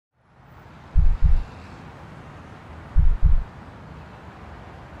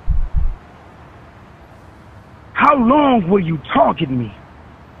How long will you target me?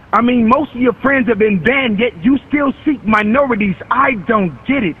 I mean, most of your friends have been banned, yet you still seek minorities. I don't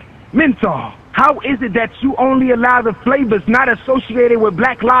get it. Menthol, how is it that you only allow the flavors not associated with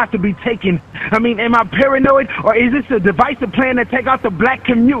black lives to be taken? I mean, am I paranoid, or is this a divisive plan to take out the black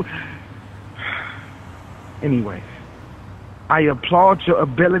community? Anyways, I applaud your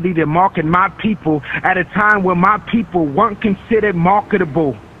ability to market my people at a time when my people weren't considered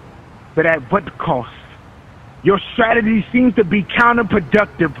marketable. But at what cost? Your strategy seems to be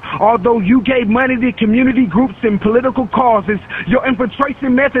counterproductive. Although you gave money to community groups and political causes, your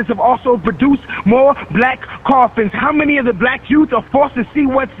infiltration methods have also produced more black coffins. How many of the black youth are forced to see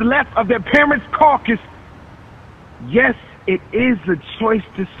what's left of their parents' carcass? Yes, it is a choice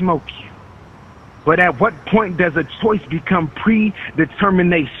to smoke you. But at what point does a choice become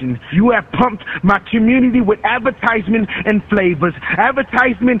predetermination? You have pumped my community with advertisement and flavors.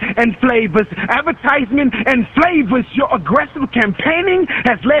 Advertisement and flavors. Advertisement and flavors. Your aggressive campaigning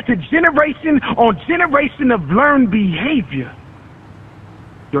has led to generation on generation of learned behavior.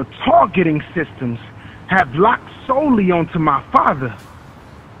 Your targeting systems have locked solely onto my father,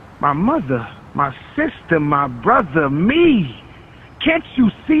 my mother, my sister, my brother, me. Can't you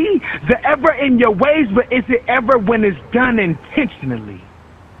see the ever in your ways, but is it ever when it's done intentionally?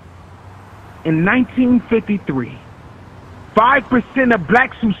 In 1953, 5% of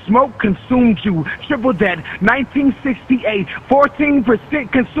blacks who smoked consumed you, triple that. 1968,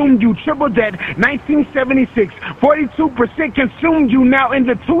 14% consumed you, triple that. 1976, 42% consumed you. Now in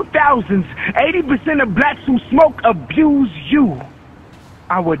the 2000s, 80% of blacks who smoke abuse you.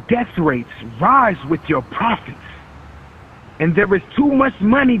 Our death rates rise with your profits. And there is too much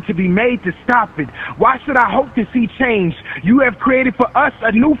money to be made to stop it. Why should I hope to see change? You have created for us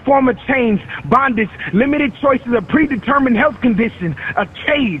a new form of change. Bondage, limited choices, a predetermined health condition, a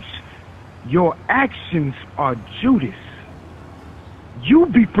cage. Your actions are Judas. You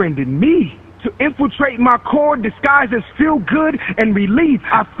befriended me to infiltrate my core disguised as feel good and relief.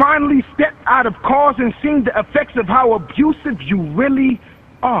 I finally stepped out of cause and seen the effects of how abusive you really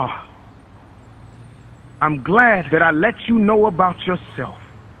are. I'm glad that I let you know about yourself.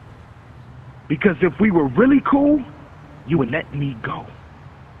 Because if we were really cool, you would let me go.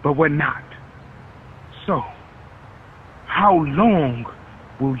 But we're not. So, how long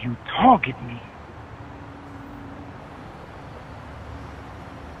will you target me?